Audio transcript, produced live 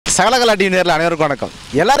சகலகலா TV நேரில் அனைவருக்கும் வணக்கம்.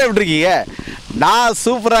 எல்லாரும் எப்படி இருக்கீங்க? நான்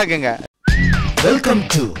சூப்பராக இருக்கேங்க. Welcome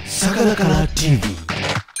to Sakalakala TV.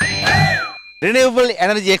 Renewable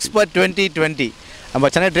energy expo 2020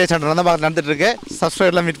 நம்ம சென்னை ட்ரேட் சென்டர் வந்து நடந்துட்டு இருக்கு.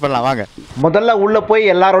 சப்ஸ்கிரைபர்லாம் மீட் பண்ணலாம் வாங்க. முதல்ல உள்ளே போய்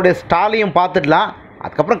எல்லாருடைய ஸ்டாலையும் பார்த்துடலாம்.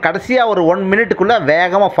 அதுக்கப்புறம் கடைசியாக ஒரு 1 மினிட்டுக்குள்ளே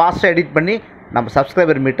வேகமாக ஃபாஸ்ட்டாக எடிட் பண்ணி நம்ம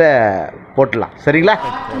சப்ஸ்கிரைபர் மீட்டை போட்டுடலாம். சரிங்களா?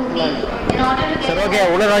 சரி, ஓகே.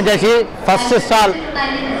 உள்ள நுழைஞ்சாச்சு. ஃபர்ஸ்ட் ஸ்டால்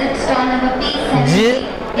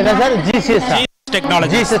என்ன சார்? GCS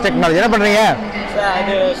technology. என்ன பண்ணுறீங்க?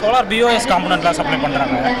 அது சோலார் பிஓஎஸ் காம்பனன்ட்லாம் சப்ளை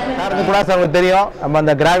பண்ணுறாங்க. யாருக்கு கூட சார் உங்களுக்கு தெரியும் நம்ம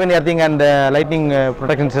அந்த கிராவின் earthing and lightning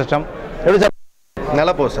protection system எப்படி சார்?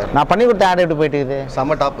 நல்லா போகுது சார். நான் பண்ணி கொடுத்த ஆட் எப்படி போயிட்டு இருக்குது?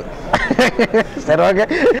 செம்ம டாப்பு. சரி, ஓகே.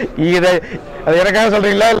 இதை அது எனக்காக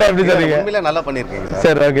சொல்கிறீங்களா இல்லை எப்படி சொல்கிறீங்க? உண்மையிலே நல்லா பண்ணியிருக்கீங்க.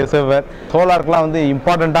 சரி, ஓகே, சூப்பர். சோலாருக்குலாம் வந்து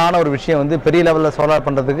இம்பார்ட்டண்ட்டான ஒரு விஷயம் வந்து பெரிய லெவலில் சோலார்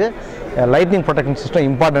பண்ணுறதுக்கு லைட்னிங் ப்ரொடெக்ஷன் சிஸ்டம்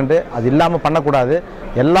இம்பார்ட்டண்ட்டு. அது இல்லாமல் பண்ணக்கூடாது.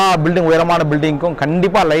 எல்லா பில்டிங் உயரமான பில்டிங்க்கும்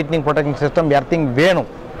கண்டிப்பாக லைட்னிங் ப்ரொடெக்ஷன் சிஸ்டம் எர்த்திங் வேணும்.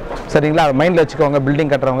 சரிங்களா? அது மைண்டில் வச்சுக்கோங்க.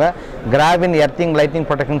 Building கட்டுறவங்க கிராவின் earthing lightning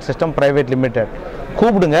protection system private limited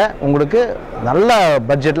கூப்பிடுங்க. உங்களுக்கு நல்ல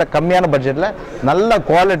பட்ஜெட்டில், கம்மியான பட்ஜெட்டில் நல்ல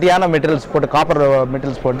குவாலிட்டியான மெட்டீரியல்ஸ் போட்டு, காப்பர்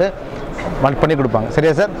மெட்டீரியல்ஸ் போட்டு பண்ணி கொடுப்பாங்க.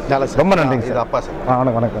 சரியா சார்? ரொம்ப நன்றிங்க சார். அப்பா சார்.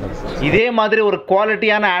 வணக்கம் வணக்கம். இதே மாதிரி ஒரு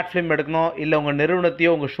குவாலிட்டியான ஆட் ஃபிலிம் எடுக்கணும், இல்லை உங்கள்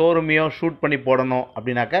நிறுவனத்தையோ உங்கள் ஷோரூமையோ ஷூட் பண்ணி போடணும்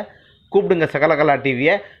அப்படின்னாக்க கூப்பிடுங்க சகலகலா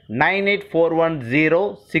டிவியை.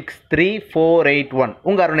 9841063481.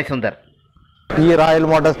 உங்கள் அருணை Sundar. Royal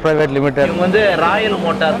Motors private limited. இவங்க வந்து ராயல்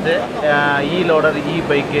மோட்டார்ஸு, லோடர்,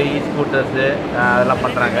 பைக்கு, ஸ்கூட்டர்ஸு அதெல்லாம்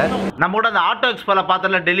பண்ணுறாங்க. நம்ம கூட அந்த ஆட்டோ எக்ஸ்போவில்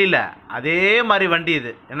பார்த்தோம்ல டெல்லியில், அதே மாதிரி வண்டி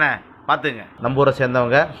இது. என்ன பார்த்துங்க, நம்ம ஊரை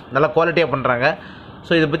சேர்ந்தவங்க நல்லா குவாலிட்டியாக பண்ணுறாங்க.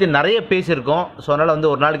 ஸோ இதை பற்றி நிறைய பேசியிருக்கோம். ஸோ அதனால் வந்து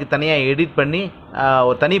ஒரு நாளைக்கு தனியாக எடிட் பண்ணி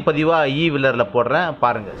ஒரு தனி பதிவாக வில்லரில் போடுறேன்,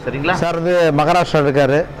 பாருங்கள். சரிங்களா சார்? வந்து மகாராஷ்டிரா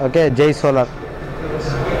இருக்கார். Okay, Jai solar.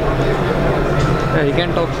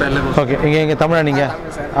 ஓகே, இங்கே தமிழா? நீங்கள்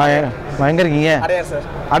எங்கே இருக்கீங்க?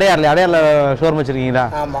 அடையாரில் ஷோரூம் வச்சுருக்கீங்களா?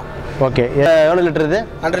 ஆமாம். ஓகே, எவ்வளோ லிட்டர் இது?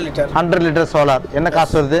 100 லிட்டர் சோலார். என்ன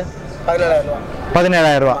காசு வருது?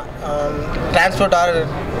 17,000 ரூபா. டிரான்ஸ்போர்ட்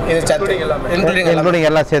இன்க்ளூடிங்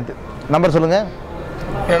எல்லாம் சேர்த்து. நம்பர் சொல்லுங்கள்.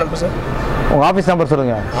 என்ன நம்பர் சார்? உங்கள் ஆஃபீஸ் நம்பர்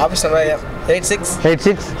சொல்லுங்கள். Office number 86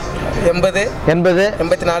 80 84 39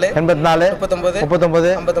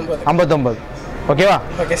 59. ஓகேவா?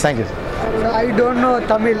 Okay, thank you. I don't know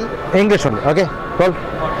Tamil. English only. Okay, cool.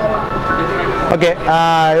 Okay,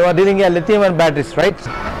 you are dealing with lithium and batteries, right?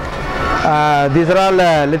 These are all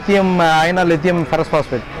lithium ion or lithium ferrous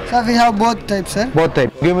phosphate. Sir, we have both types, sir. Both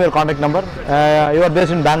type. Give me your contact number. You are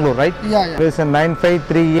based in Bangalore, right? Yeah. This is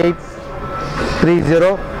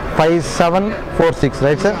 9538305746,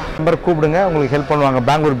 right, sir? Number கூப்பிடுங்க, உங்களுக்கு help பண்ணுவாங்க.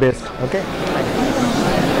 Bangalore based. Okay.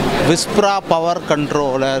 Vispra Power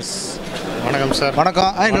Controllers. வணக்கம் sir.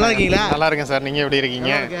 வணக்கம். நல்லா இருக்கீங்களா? நல்லா இருக்கேன் sir. நீங்கள் எப்படி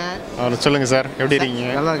இருக்கீங்க? சொல்லுங்கள் சார், எப்படி இருக்கீங்க?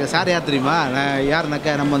 நல்லா இருக்கேன் சார். யார் தெரியுமா?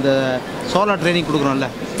 யாருனாக்கா நம்ம அந்த சோலார் ட்ரைனிங் கொடுக்குறோம்ல.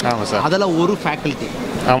 ஆமாம் சார். அதெல்லாம் ஒரு ஃபேக்கல்ட்டி.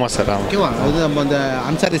 ஆமாம் சார். ஆமாம். ஓகேவா? அது நம்ம அந்த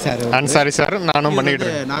அன்சாரி சார் நானும் பண்ணிட்டு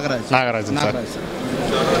இருக்கேன். நாகராஜ் சார்.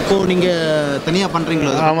 இப்போ நீங்கள் தனியாக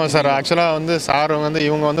பண்ணுறீங்களா? ஆமாம் சார். ஆக்சுவலாக வந்து சார் வந்து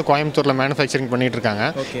இவங்க வந்து கோயம்புத்தூரில் மேனுஃபேக்சரிங் பண்ணிகிட்டு இருக்காங்க.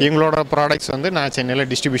 இவங்களோட ப்ராடக்ட்ஸ் வந்து நான் சென்னையில்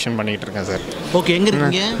டிஸ்ட்ரிபியூஷன் பண்ணிகிட்டு இருக்கேன் சார். ஓகே, எங்கே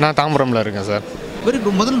இருக்கீங்க? நான் தாம்பரமில் இருக்கேன் சார். Very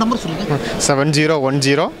good. முதல் நம்பர் சொல்லுங்கள்.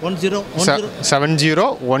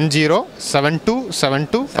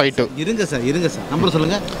 7010727252. இருங்க சார் நம்பர்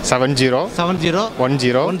சொல்லுங்கள்.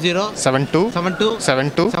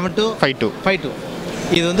 7010727252.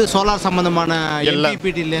 இது வந்து சோலார் சம்பந்தமான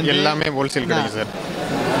எல்லாமே ஹோல்சேல் கிடைக்கும் சார்.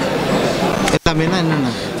 எல்லாமே என்னென்ன?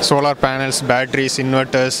 Solar panels, batteries,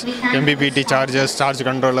 inverters, MPPT chargers, charge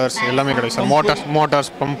controllers எல்லாமே கிடைக்கும் சார்.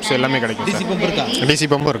 மோட்டார்ஸ், பம்ப்ஸ் எல்லாமே கிடைக்கும் சார். டிசி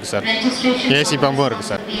பம்பும் இருக்குது சார். ஏசி பம்பும் இருக்குது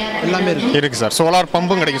சார். எல்லாமே இருக்குது சார். சோலார்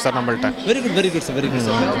பம்பும் கிடைக்கும் சார் நம்மள்ட்ட. Very good sir.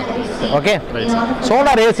 Okay,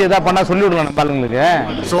 solar AC எதாவது பண்ணால் சொல்லி விடலாம் நம்ம ஆளுங்களுக்கு.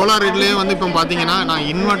 சோலார் இதுலேயே வந்து இப்போ பார்த்தீங்கன்னா நான்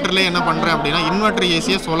இன்வெர்ட்டர்லேயே என்ன பண்ணுறேன் அப்படின்னா, இன்வெர்ட்டர்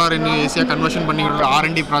ஏசியை சோலார் ஏசியாக கன்வர்ஷன் பண்ணி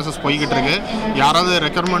R&D ப்ராசஸ் போய்கிட்டு இருக்கு. யாராவது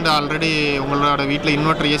ரெக்கமெண்ட் ஆல்ரெடி உங்களோட வீட்டில்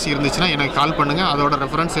இன்வெர்ட்டர் ஏசி இருந்துச்சுன்னா எனக்கு கால் பண்ணுங்கள். அதோட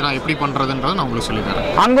ரெஃபரன்ஸ் நான் எப்படி பண்ணுறதுன்றதை நான் உங்களுக்கு சொல்லி தரேன்.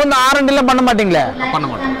 அங்கே வந்து R&D பண்ண மாட்டீங்களே? பண்ண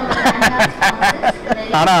மாட்டேன்.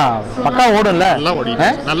 ஆனால் பக்கா ஓடும்ல? நல்லா ஓடிட்டு,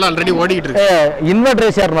 நல்லா ஆல்ரெடி ஓடிக்கிட்டு இருக்கு. இன்வெர்ட்டர்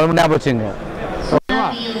ஏசியாக இருக்கணும், ஞாபகம் வச்சுங்க.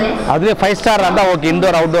 அதுவே 5 ஸ்டார் இருந்தால் ஓகே.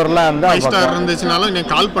 இன்டோர் அவுட்டோர்லாம் இருந்தால் 5 ஸ்டார் இருந்துச்சுனாலும்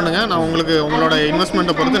நீங்கள் கால் பண்ணுங்கள். நான் உங்களுக்கு உங்களோட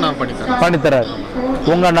இன்வெஸ்ட்மெண்ட்டை பொறுத்து நான் பண்ணித்தரேன்.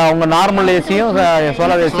 உங்கள் நார்மல் ஏசியும்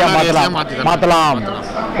சோலார் ஏசியாக மாற்றலாம்.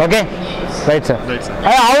 Okay, right sir.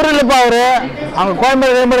 அவரு இல்லைப்பா, அவரு அவங்க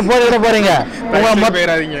கோயம்பேடு போய் போகிறீங்க.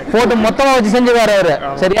 போட்டு மொத்தமாக வச்சு செஞ்சு வேறு அவரு.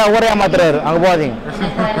 சரியா? ஒரே மாத்துறாரு. அங்கே போகாதீங்க.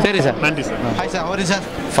 சரி சார். நன்றி sir. Hi sir. how are you sir?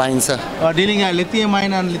 Fine, sir. Dealing lithium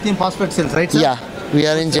ion and lithium phosphate cells, right sir? Yeah. We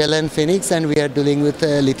are in JLN Phoenix and we are dealing with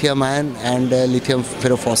lithium ion and lithium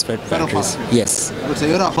ferrophosphate batteries. Yes. So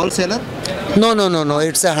you're a wholesaler? No.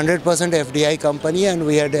 It's a 100% FDI company and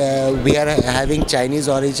we are having Chinese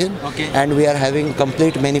origin. Okay. And we are having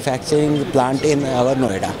complete manufacturing plant in our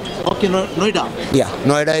Noida. Okay, Noida. Yeah,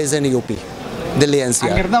 Noida is in UP. Delhi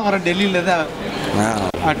NCR. அங்கிருந்தா வர டெல்லியில தான்.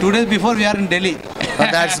 Wow. 2 days before we are in Delhi. Oh,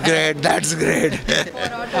 that's great. That's great.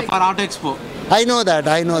 For Auto Expo. I know that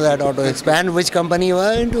Auto Expo. And which company you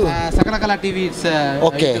are into? Sakalakala TV. It's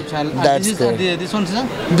Okay, YouTube channel. that's great. This one's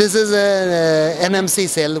This is a NMC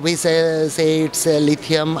cell. We say it's a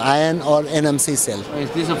lithium ion or NMC cell.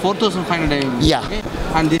 this is a 4500. Yeah. Okay.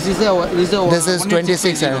 And this is a This is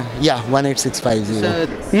 26. Yeah, 18650.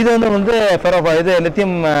 இது வந்து இது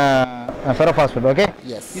lithium ferrophosphate. Okay.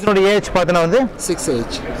 Yes. இதோட AH பார்த்தீங்கன்னா வந்து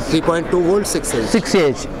 6H. 3.2 volt 6H.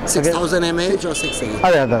 6H. 6000 mAh or 6H.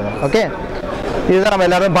 அதான் okay. இதுதான் நம்ம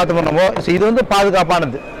எல்லாரும் பார்த்து பண்ணோமோ. இது வந்து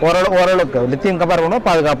பாதுகாப்பானது. ஓரளவுக்கு லித்தியம் கம்பேர் பண்ணும்போது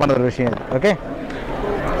பாதுகாப்பான ஒரு விஷயம் இது. Okay.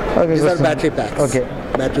 These are battery packs. Okay.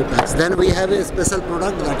 Battery packs. Then we have a special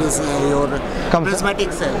product that is your prismatic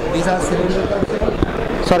cell. These are cylinder.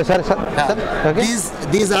 Sorry, sir. Okay.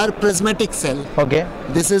 These are prismatic cell. Okay.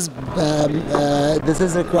 This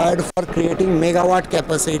is required for creating megawatt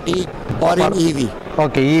capacity or in EV.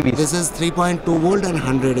 Okay, EV. This is 3.2 volt and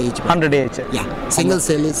 100 H. 100 H. Yeah. Single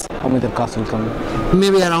cell is how much the cost will come?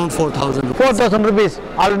 maybe around 4,000 rupees. 4,000 rupees.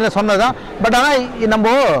 Already சொன்னதான். But ஆனால் நம்ம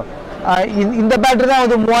இந்த battery தான்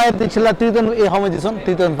வந்து 3000 சில்ல 3000. how much is on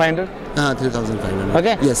 3500? 3,500.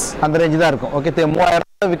 Okay. Yes. அந்த range தான் இருக்கும். Okay.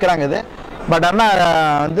 3000 விற்கிறாங்க இது. பட் ஆனால்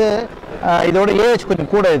வந்து இதோட ஏஹெச்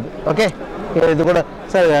கொஞ்சம் கூட இது. ஓகே. இது கூட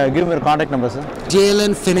sir give me contact number sir.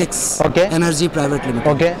 JLN Phoenix. Okay. Energy Private Limited.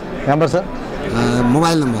 Okay. Number sir.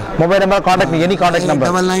 Mobile number. Mobile number, contact me, any contact number.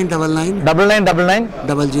 9999 9999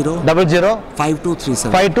 00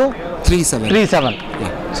 5237. 5237.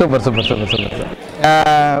 Yeah. Super.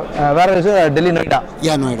 வேற டெல்லி நோய்டா.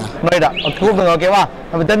 நோய்டா. கூப்பிடுங்க. ஓகேவா?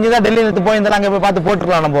 நம்ம தெரிஞ்சுதான் டெல்லி எடுத்து போய் இந்த அங்கே போய் பார்த்து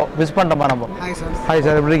போட்டுருக்கலாம். நம்ம மிஸ் பண்ணிட்டோமா நம்ம. ஹாய்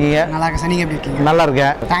சார், எப்படி இருக்கீங்க? நல்லா இருக்கேன் சார். நீங்கள் எப்படி இருக்கீங்க? நல்லா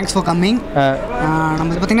இருக்கேன். Thanks for coming. நம்ம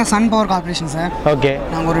பார்த்தீங்கன்னா Sun power corporation sir. Okay.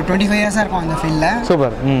 நாங்கள் ஒரு 25 இயர்ஸாக இருக்கோம் இந்த ஃபீல்டில்.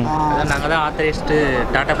 சூப்பர். நாங்கள் தான் ஆத்தரைஸ்டு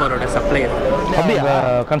டாடா பவரோட சப்ளையர். அப்படியே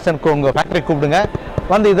கன்சர்ன் உங்கள் ஃபேக்ட்ரி கூப்பிடுங்க,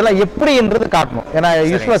 வந்து இதெல்லாம் எப்படின்றது காட்டணும். ஏன்னா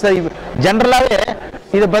யூஸ்வலாக ஜென்ரலாகவே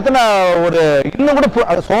இதை பற்றின ஒரு இன்னும் கூட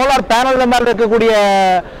சோலார் பேனல் மேலே இருக்கக்கூடிய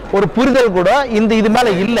ஒரு புரிதல் கூட இது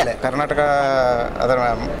மேலே இல்லை. கர்நாடகா அதர்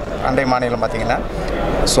அண்டை மாநிலம் பார்த்தீங்கன்னா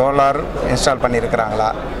சோலார் இன்ஸ்டால் பண்ணியிருக்கிறாங்களா,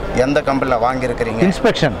 எந்த கம்பெனியில் வாங்கியிருக்கிறீங்க,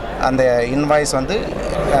 இன்ஸ்பெக்ஷன் அந்த இன்வாய்ஸ் வந்து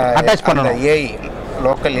அட்டாச் பண்ணணும். ஏஐ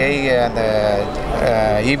லோக்கல் ஏஐ அந்த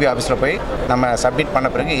இபி ஆஃபீஸில் போய் நம்ம சப்மிட் பண்ண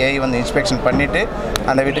பிறகு ஏஐ வந்து இன்ஸ்பெக்ஷன் பண்ணிவிட்டு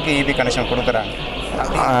அந்த வீட்டுக்கு இபி கனெக்ஷன் கொடுக்குறாங்க.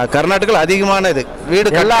 கர்நாடகாவில் அதிகமானது வீடு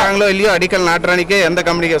கட்டுறாங்களோ இல்லையோ அடிக்கல் நாட்டுறானிக்கே எந்த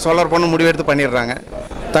கம்பெனிக்கு சோலார் பண்ண முடிவெடுத்து பண்ணிடுறாங்க.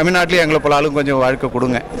 தமிழ்நாட்டிலேயே எங்களை போல ஆளுங்க கொஞ்சம் வாழ்க்கை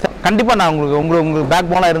கொடுங்க. கண்டிப்பாக நான் உங்களுக்கு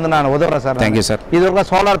பேக் போனாக இருந்து நான் உதவுறேன் சார். Thank you sir. இது வரைக்கும்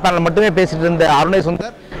சோலார் பேனல் மட்டுமே பேசிட்டு இருந்த அருணை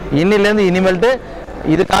சுந்தர் இன்னிலேருந்து இனிமேல்ட்டு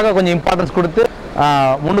இதுக்காக கொஞ்சம் இம்பார்ட்டன்ஸ் கொடுத்து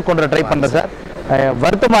முன்னுக்கு கொண்டு ட்ரை பண்ணுறேன் சார்.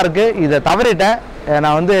 வருத்தமாக இருக்குது, இதை தவறிட்டேன்.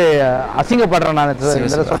 நான் வந்து அசிங்கப்படுறேன். நான்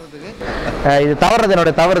சொல்கிறதுக்கு இது தவறது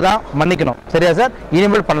என்னோட தவறு தான், மன்னிக்கணும். சரியா சார்?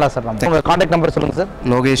 இனிமேல் பண்ணலாம் சார். நம்ம உங்கள் கான்டாக்ட் நம்பர் சொல்லுங்கள் சார்.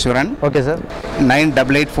 லோகேஸ்வரன். Okay sir.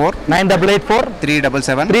 9884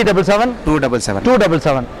 377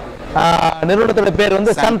 277. நிறுவனத்தோட பேர்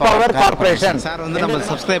வந்து சன் பவர் கார்பரேஷன். சார் வந்து நம்ம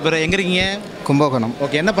சப்ஸ்கிரைபர் எங்கே இருக்கீங்க? கும்பகோணம்.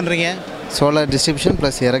 ஓகே, என்ன பண்ணுறீங்க? Solar distribution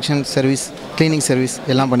plus erection service, cleaning service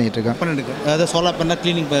எல்லாம் பண்ணிகிட்ருக்கேன். அதாவது சோலார் பண்ணால்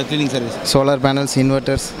cleaning service, solar panels,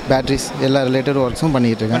 inverters, batteries எல்லா ரிலேட்டட் ஒர்க்ஸும்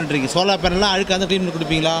பண்ணிகிட்ருக்கேன். பண்ணுறீங்க. சோலார் பேனல்லாம் அழுக்காக க்ளீன் பண்ணி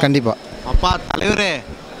கொடுப்பீங்களா? கண்டிப்பாக. அப்பா தலைவரே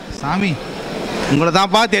சாமி, உங்களை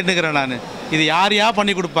தான்ப்பா தேடிக்கிறேன் நான். இது யார்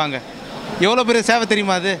பண்ணி கொடுப்பாங்க? எவ்வளோ பெரிய சேவை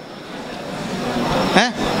தெரியுமா அது?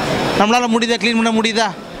 நம்மளால் முடியுதா? க்ளீன் பண்ண முடியுதா?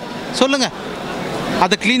 சொல்லுங்கள்.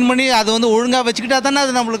 அதை க்ளீன் பண்ணி அதை வந்து ஒழுங்காக வச்சுக்கிட்டா தானே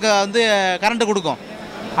அது நம்மளுக்கு வந்து கரண்ட்டு கொடுக்கும்.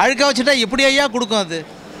 அழுக்காக வச்சுட்டா எப்படி ஐயா கொடுக்கும்? அது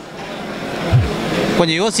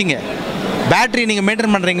கொஞ்சம் யோசிங்க. பேட்டரி நீங்கள்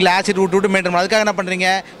மெயின்டைன் பண்ணுறீங்களா? ஆசிட் விட்டு மெயின்டைன் பண்ண, அதுக்காக என்ன பண்ணுறீங்க?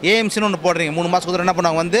 ஏஎம்சின்னு ஒன்று போடுறீங்க. 3 மாதத்துக்கு என்ன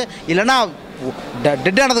பண்ணுவாங்க வந்து, இல்லைனா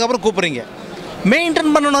டெட் ஆனதுக்கப்புறம் கூப்பிட்றீங்க.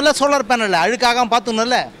 மெயின்டைன் பண்ணணும்ல சோலார் பேனலில், அழுக்காக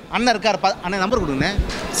பார்த்துக்கணும்ல. அண்ணன் இருக்கார், அண்ணன் நம்பர் கொடுங்க.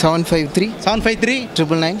 753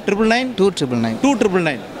 999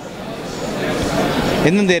 299.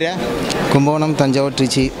 எந்தெந்த ஏரியா? கும்பகோணம், தஞ்சாவூர்,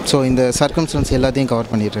 திருச்சி. ஸோ இந்த சர்க்கம்ஸ்டன்ஸ் எல்லாத்தையும் கவர்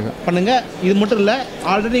பண்ணிகிட்ருக்கேன். பண்ணுங்கள். இது மட்டும் இல்லை,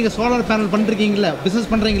 ஆல்ரெடி நீங்கள் சோலார் பேனல் பண்ணிருக்கீங்களா, பிஸ்னஸ்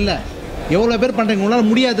பண்ணுறீங்களா, எவ்வளோ பேர் பண்ணுறீங்க? உங்களால்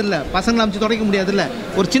முடியாதுல்ல, பசங்களை அமைச்சு துடைக்க முடியாதுல்ல.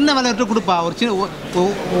 ஒரு சின்ன வேலை விட்டு கொடுப்பா,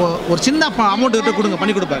 ஒரு சின்ன அமௌண்ட் விட்டு கொடுங்க,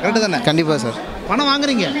 பண்ணி கொடுப்பா. கரெக்டு தானே? கண்டிப்பாக சார். பணம்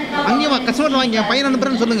வாங்குறீங்க, அங்கேயே கஸ்டமர் வாங்கி பையன்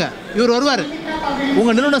அனுப்புறேன்னு சொல்லுங்கள். இவர் வருவார்,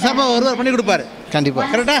 உங்கள் நிறுவனம் சார்பாக வருவார், பண்ணி கொடுப்பாரு. கண்டிப்பாக.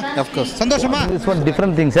 கரெக்டா? அஃப்கோர்ஸ். சந்தோஷமா? This one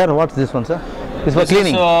different thing sir. What's this one sir? This for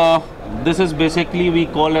cleaning. This is basically we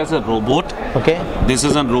call as a robot. Okay. This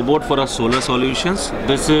is a robot for our solar solutions.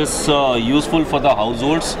 This is useful for the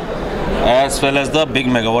households as well as the big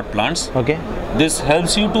megawatt plants. Okay. This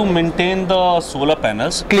helps you to maintain the solar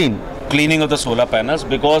panels. Cleaning of the solar panels,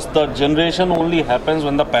 because the generation only happens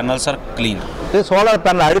when the panels are clean. இது solar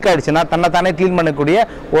panel அழுக்காயிடுச்சுன்னா தன்னை clean பண்ணக்கூடிய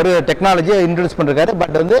ஒரு டெக்னாலஜியை introduce பண்ணிருக்காரு.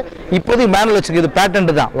 But வந்து இப்போதைக்கு manual வச்சுருக்கு, இது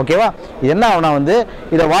பேட்டன்ட் தான். ஓகேவா? என்ன ஆகுனா வந்து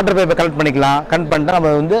இதை வாட்டர் பைப்பை கனெக்ட் பண்ணிட்டு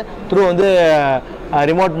நம்ம வந்து த்ரூ வந்து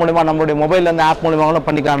ரிமோட் மூலமா நம்மளுடைய மொபைல்லேருந்து ஆப் மூலமாக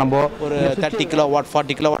பண்ணிக்கலாம். நம்ம ஒரு 30 கிலோவாட்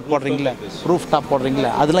 40 கிலோவாட் போடுறீங்களா, ரூஃப் டாப்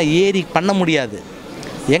போடுறீங்களா, அதெல்லாம் ஏறி பண்ண முடியாது.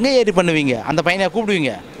 எங்கே ஏறி பண்ணுவீங்க? அந்த பையனை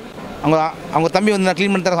கூப்பிடுவீங்க, அவங்க தம்பி வந்து நான்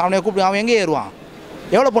க்ளீன் பண்ணி தரேன், அவனை கூப்பிடுவேன், அவன் எங்கே ஏறுவான்?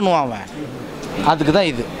 எவ்வளோ பண்ணுவான் அவன்? அதுக்கு தான்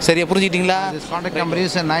இது. சரியா புரிஞ்சுக்கிட்டீங்களா? Contact number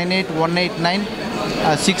is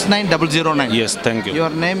 9818969009. Yes, thank you.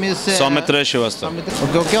 Your name is Soumitra Srivastava.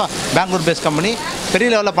 ஓகேவா? பெங்களூர் பேஸ்ட் கம்பெனி, பெரிய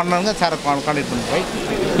லெவலில் பண்ணுறவங்க சார் கான்டாக்ட் பண்ணுங்க. ரைட்.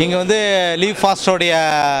 இங்கே வந்து லீவ் ஃபாஸ்டோடைய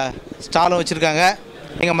ஸ்டாலும் வச்சுருக்காங்க.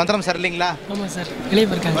 எங்கள் மந்திரம் சார் இல்லைங்களா? ஆமாம் சார், வெளியே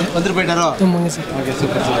போயிருக்காங்க. வந்துட்டு போயிட்டாரோ? ஆமாங்க sir. Okay,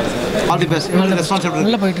 super super. All the best. Responsibility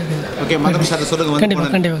நல்லா போயிட்டு இருக்கு. ஓகே, மந்திரம் சார் சொல்லுங்க. கண்டிப்பாக.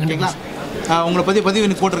 ஓகேங்களா? உங்களை பதிவு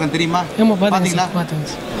எனக்கு போட்டிருக்கேன், தெரியுமா? பார்த்தீங்களா? பார்த்தேங்க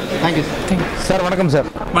சார். Thank you sir. வணக்கம் சார்.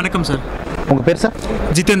 வணக்கம் சார். உங்கள் பேர் சார்?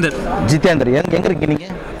 ஜிதேந்தர். எங்கே இருக்கீங்க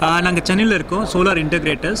நீங்கள்? நாங்கள் சென்னையில் இருக்கோம். சோலார்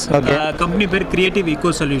இன்டகிரேட்டர்ஸ். கம்பெனி பேர் creative ego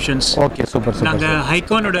solutions. Okay, super. நாங்கள்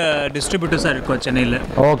ஹைகானோட டிஸ்ட்ரிபியூட்டர்ஸாக இருக்கோம் சென்னையில்.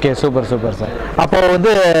 Okay, super sir. அப்போ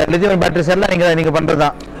வந்து லித்தியம் பேட்டரிஸ் எல்லாம் நீங்கள் பண்ணுறது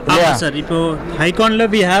தான்? ஆமாம் சார். இப்போ ஹைகானில்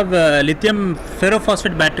we have lithium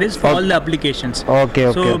ferrophosphate batteries for all the applications. Okay.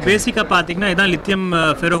 So பேசிக்காக பார்த்தீங்கன்னா இதான் லித்தியம்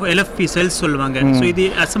ஃபெரோ எல்எஃப்பி செல்ஸ் சொல்லுவாங்க. ஸோ இது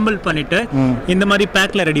அசம்பிள் பண்ணிட்டு இந்த மாதிரி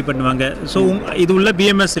பேக்கில் ரெடி பண்ணுவாங்க. ஸோ இது உள்ள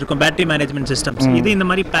பிஎம்எஸ் இருக்கும், பேட்டரி மேனேஜ்மெண்ட் சிஸ்டம்ஸ். இது இந்த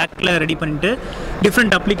மாதிரி பேக்கில் ரெடி பண்ணிட்டு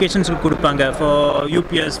டிஃப்ரெண்ட் அப்ளிகேஷன்ஸுக்கு கொடுப்பாங்க. For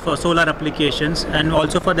UPS, for solar applications and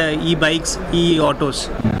also for the E bikes, E autos.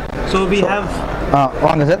 So we have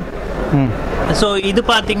வாங்க சார். ஸோ இது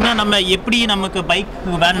பார்த்தீங்கன்னா நம்ம எப்படி நமக்கு பைக்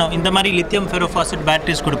வேணும் இந்த மாதிரி லித்தியம் ஃபெரோஃபாஸ்பேட்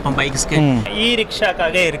பேட்டரிஸ் கொடுப்போம் பைக்ஸ்க்கு. இ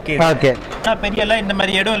ரிக்ஷாக்காக இருக்கு. ஓகே. பெரியலாம் இந்த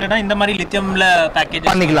மாதிரி இடம் இல்லைன்னா இந்த மாதிரி லித்தியம்ல பேக்கேஜ்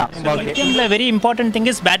பண்ணிக்கலாம். லித்தியம்ல very important thing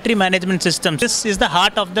is battery management system. This is the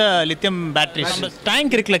heart of the lithium batteries.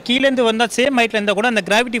 Tank இருக்குல்ல, கீழேருந்து வந்தால் சேம் ஹைட்ல இருந்தால் கூட அந்த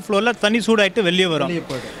கிராவிட்டி ஃப்ளோவில் தண்ணி சூடாயிட்டு வெளியே வரும்.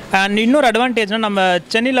 அண்ட் இன்னொரு அட்வான்டேஜ்னா நம்ம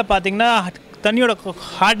சென்னையில் பார்த்தீங்கன்னா தண்ணியோட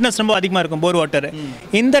ஹார்ட்னஸ் ரொம்ப அதிகமாக இருக்கும் போர் வாட்டர்.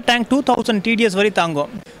 இந்த டேங்க் 2000 TDS வரை தாங்கும்.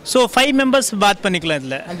 ஸோ 5 members பாத் பண்ணிக்கலாம்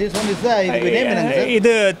இதில்.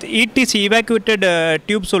 இது இடிசி இவாக்குவேட்டட்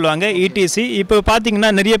டியூப் சொல்லுவாங்க, இடிசி. இப்போ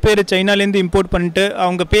பார்த்தீங்கன்னா நிறைய பேர் சைனாலேருந்து இம்போர்ட் பண்ணிட்டு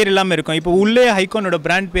அவங்க பேர் எல்லாமே இருக்கும். இப்போ உள்ளே ஹைகானோட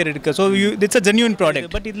பிராண்ட் பேர் இருக்குது. So it's a genuine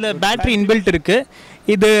product. But இதில் பேட்டரி இன்பில்ட் இருக்குது.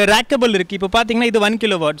 இது ரேக்கபிள் இருக்குது. இப்போ பார்த்தீங்கன்னா இது 1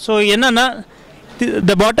 kilowatt. ஸோ என்னன்னா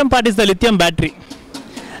the bottom part is the lithium battery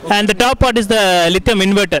and the top part is the lithium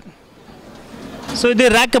inverter. So இது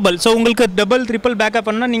ரேக்கபிள். ஸோ உங்களுக்கு டபுள் ட்ரிபிள் பேக்கப்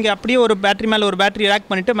பண்ணால் நீங்கள் அப்படியே ஒரு பேட்டரி மேலே ஒரு பேட்டரி ரேக்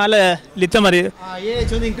பண்ணிவிட்டு மேலே லித்தியம் மாதிரி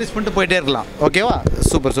ஏஹெச் வந்து இன்க்ரீஸ் பண்ணிட்டு போயிட்டே இருக்கலாம். ஓகேவா?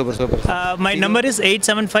 சூப்பர். My number is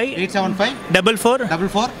 875 44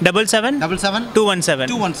 77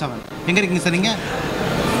 217. எங்கே இருக்கீங்க சார் நீங்கள்?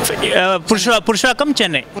 புருஷாக்கம்,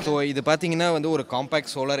 சென்னை. ஸோ இது பார்த்தீங்கன்னா வந்து ஒரு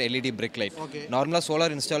காம்பேக்ட் சோலார் எல்இடி பிரிக் லைட். நார்மலாக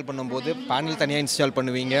சோலார் இன்ஸ்டால் பண்ணும்போது பேனல் தனியாக இன்ஸ்டால்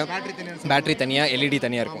பண்ணுவீங்க, பேட்டரி தனியாக, எல்இடி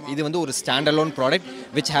தனியாக இருக்கும். இது வந்து ஒரு stand alone product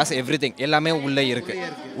which has everything. எல்லாமே உள்ளே இருக்குது.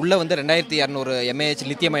 உள்ளே வந்து 2200 mAh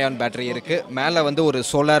லித்தியம் அயான் பேட்டரி இருக்குது. மேலே வந்து ஒரு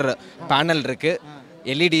சோலார் பேனல் இருக்குது.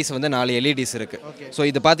 எல்இடிஸ் வந்து 4 எல்இடிஸ் இருக்குது. ஸோ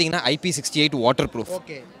இது பார்த்தீங்கன்னா IP68 வாட்டர் ப்ரூஃப்.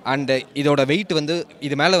 அண்ட் இதோட வெயிட் வந்து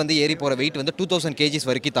இது மேலே வந்து ஏறி போகிற வெயிட் வந்து 2000 kgs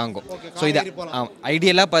வரைக்கும் தாங்கும். ஸோ இது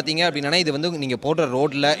ஐடியலாக பார்த்தீங்க அப்படின்னா இது வந்து நீங்கள் போடுற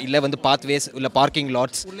ரோட்டில் இல்லை வந்து பாத்வேஸ் இல்லை பார்க்கிங்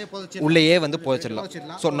லாட்ஸ் உள்ளேயே வந்து போச்சிடலாம்.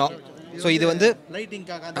 ஸோ இது வந்து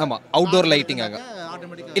ஆமாம் அவுட்டோர் லைட்டிங்காக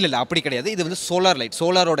இல்லை அப்படி கிடையாது. இது வந்து சோலார் லைட்.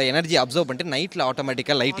 சோலாரோட எனர்ஜி அப்சர்வ் பண்ணிட்டு நைட்டில்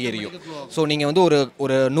ஆட்டோமேட்டிக்காக லைட் எரியும். ஸோ நீங்கள் வந்து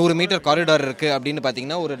ஒரு 100 மீட்டர் காரிடார் இருக்குது அப்படின்னு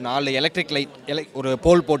பார்த்தீங்கன்னா ஒரு 4 எலக்ட்ரிக் லைட் ஒரு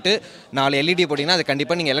போல் போட்டு 4 எல்இடி போட்டிங்கன்னா அது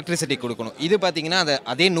கண்டிப்பாக நீங்கள் எலக்ட்ரிசிட்டி கொடுக்கணும். இது பார்த்தீங்கன்னா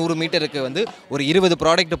அதே 100 மீட்டருக்கு வந்து ஒரு 20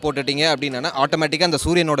 ப்ராடக்ட் போட்டுட்டீங்க அப்படின்னா ஆட்டோமேட்டிக்காக அந்த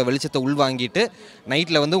சூரியனோட வெளிச்சத்தை உள்வாங்கிட்டு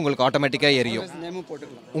நைட்டில் வந்து உங்களுக்கு ஆட்டோமேட்டிக்காக எரியும்.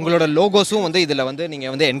 உங்களோட லோகோஸும் வந்து இதில் வந்து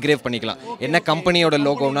நீங்கள் வந்து என்கிரேவ் பண்ணிக்கலாம். என்ன கம்பெனியோட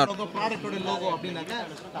லோகோனா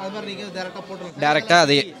டைரக்டா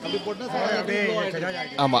அதே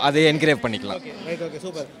ஆமா அதே என்கிரேவ் பண்ணிக்கலாம்.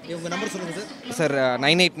 சார்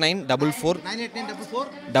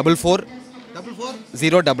 98944444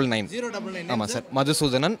 ஆமா சார்.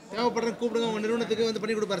 மதுசூதனன் கூப்பிடுங்க, உங்க நிறுவனத்துக்கு வந்து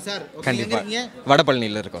பண்ணி கொடுப்பாரு சார். கண்டிப்பா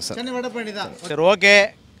வடபழனியில் இருக்கோம் சார். சென்னை வடபழனி தான். சரி, ஓகே.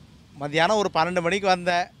 மத்தியானம் ஒரு 12 மணிக்கு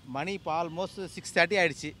வந்தேன். மணி இப்போ ஆல்மோஸ்ட் 6:30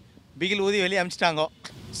 ஆயிடுச்சு. பிகில் ஊதி வெளியே அமிச்சிட்டாங்க.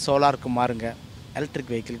 சோலாருக்கு மாறுங்க,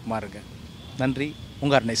 எலக்ட்ரிக் வெஹிக்கிளுக்கு மாறுங்க. நன்றி.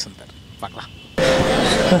 உங்கள் அருணை சுந்தர். பார்க்கலாம்.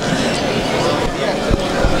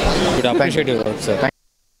 Good appreciate your work, sir.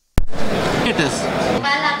 It is.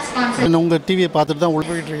 உங்கள் டிவியை பார்த்துட்டு தான் உள்ள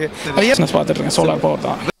போயிட்டு இருக்கு பிஸ்னஸ் பார்த்துட்டு இருக்கேன் சோலார் பவர்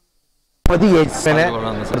தான்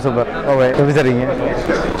சூப்பர் ஓகே எப்படி சரிங்க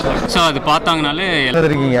ஸோ அது பார்த்தாங்கனாலே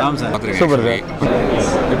இருக்கீங்க சூப்பர்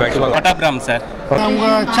சார் பட்டாபிராம் சார்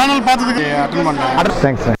உங்கள் சேனல் பார்த்ததுக்கு அட்டன் பண்ணேன்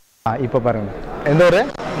தேங்க்ஸ் சார் இப்போ பாருங்க எந்த ஊர்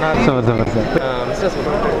super super sir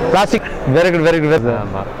plastic very good sir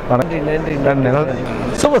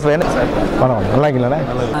super sir என்ன சார் வணக்கம் நல்லா இருக்கீங்களா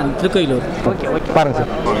திருக்கோயிலூர் ஓகே பாருங்க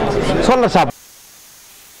சார் சோலார் ஷாப்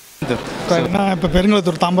நான் இப்போ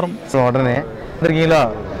பெருங்குளத்தூர் தாம்பரம் உடனே இருக்கீங்களா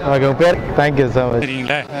ஓகே உங்கள் பேர் தேங்க்யூ சார்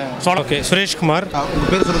சரிங்களா ஓகே சுரேஷ்குமார் உங்கள்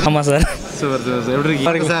பேர் சொல்லுங்கள் ஆமாம் சார் சூப்பர் எப்படி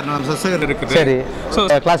இருக்கீங்க சார் நான் சசிகர் இருக்குது சரி ஸோ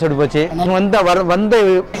கிளாஸ் எப்படி போச்சு வந்த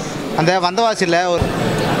அந்த வந்தவாசியில் ஒரு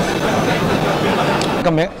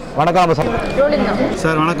வணக்கம்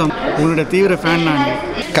சார் வணக்கம் உங்களுடைய தீவிர ஃபேன் நான்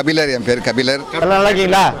கபிலர் என் பேர் கபிலர் நல்லா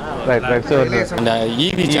இருக்கீங்களா ரைட் இந்த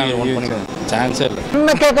ஈவி சேனல் சான்ஸே இல்லை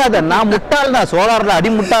என்ன கேட்காத நான் முட்டாள் தான் சோலாரில்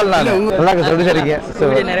அடி முட்டாள் நான் நல்லா சரிங்க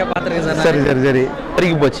நிறைய பார்த்துருக்கேன் சார் சரி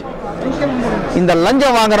சரிக்கு போச்சு இந்த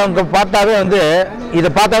லஞ்சம் வாங்குறவங்க பார்த்தாவே வந்து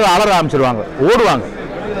இதை பார்த்தாவே அலற ஆரம்பிச்சிருவாங்க ஓடுவாங்க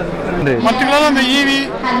பர்டிகுலராக இந்த ஈவி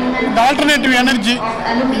இந்த ஆல்டர்னேட்டிவ் எனர்ஜி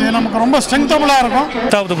இது நமக்கு ரொம்ப ஸ்ட்ரென்த்தபுளாக இருக்கும்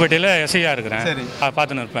தாவத்துப்பேட்டையில் எஸ்ஐயாக இருக்கிறேன்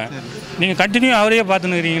பார்த்துன்னு இருப்பேன் நீங்கள் கண்டினியூ அவரையே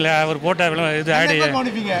பார்த்துன்னு இருக்கிறீங்களே அவர் போட்ட இது ஆடி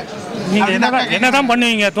நீங்கள் என்ன தான்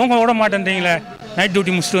பண்ணுவீங்க தூங்க விட மாட்டேன்றீங்களே நைட்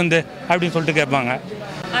டியூட்டி முடிச்சுட்டு வந்து அப்படின்னு சொல்லிட்டு கேட்பாங்க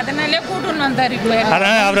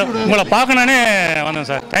அதான் அவர் உங்களை பார்க்கணுன்னே வந்தேன்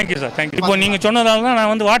சார் தேங்க்யூ சார் தேங்க்யூ இப்போ நீங்கள் சொன்னதால தான்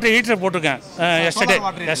நான் வந்து வாட்டர் ஹீட்டர் போட்டிருக்கேன்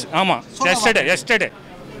ஆமாம்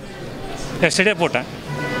எஸ்டர்டே போட்டேன்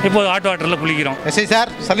இப்போ ஹாட் வாட்டரில் குளிக்கிறோம் SI sir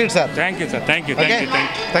salute sir thank you sir thank you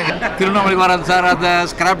Tiruvannamalai வராது சார் அந்த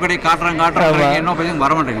ஸ்கிராப் கடை காட்டுறாங்க என்ன பையன்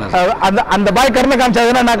வர மாட்டேங்களா அந்த பாய் கருணை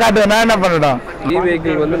காமிச்சாதுன்னா நான் காட்டுவேன் நான் என்ன பண்ணணும்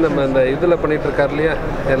வெஹிக்கிள் வந்து நம்ம இந்த இதில் பண்ணிட்டு இருக்காரு இல்லையா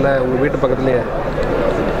எல்லாம் உங்கள் வீட்டு பக்கத்துலேயே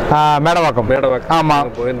மேடவாக்கம் ஆமாம்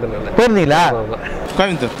போயிருந்தீங்களா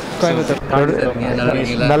கோயம்புத்தூர்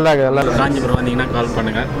நல்லா காஞ்சிபுரம் வந்தீங்கன்னா கால்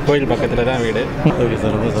பண்ணுங்க கோயில் பக்கத்தில் தான் வீடு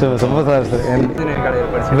ரொம்ப சார்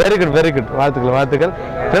வெரி குட் வாழ்த்துக்கள்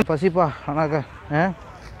பசிப்பா ஆனாக்கா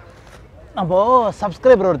நம்ம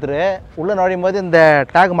சப்ஸ்கிரைபர் ஒருத்தர் உள்ளே நுழையும் போது இந்த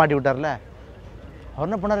டேக் மாட்டி விட்டார்ல அவர்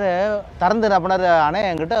என்ன பண்ணார் திறந்து என்ன பண்ணார் அண்ணே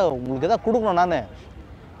என்கிட்ட உங்களுக்கு எதாவது கொடுக்கணும் நான்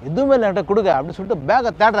எதுவுமே இல்லை என்கிட்ட கொடுக்க அப்படின்னு சொல்லிட்டு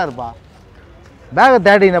பேக்கை தேடுறாருப்பா பேக்கை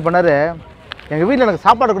தேடி என்ன பண்ணார் எங்கள் வீட்டில் எனக்கு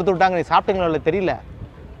சாப்பாடு கொடுத்து விட்டாங்க நீ சாப்பிட்டீங்களோ இல்லை தெரியல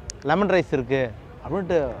லெமன் ரைஸ் இருக்குது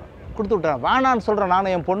அப்படின்ட்டு கொடுத்து விட்டார் வேணான்னு சொல்கிறேன்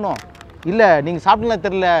நானும் என் பொண்ணும் இல்லை நீங்கள் சாப்பிட்டீங்களா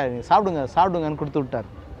தெரியல நீங்கள் சாப்பிடுங்கன்னு கொடுத்து விட்டார்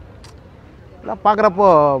எல்லாம் பார்க்குறப்போ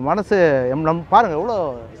மனசு நம்ம பாருங்கள் எவ்வளோ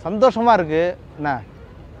சந்தோஷமாக இருக்குது என்ன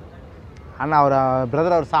ஆனால் அவர்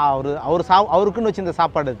பிரதர் அவருக்குன்னு வச்சு இந்த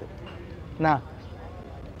சாப்பாடு இது என்ன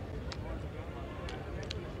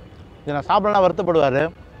இது நான் சாப்பிடலாம் வருத்தப்படுவார்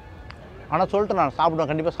ஆனால் சொல்லிட்டு நான்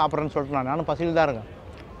சாப்பிடுவேன் கண்டிப்பாக சாப்பிட்றேன்னு சொல்லிட்டு நானும் பசியில் தான் இருக்கேன்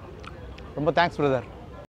ரொம்ப தேங்க்ஸ் பிரதர்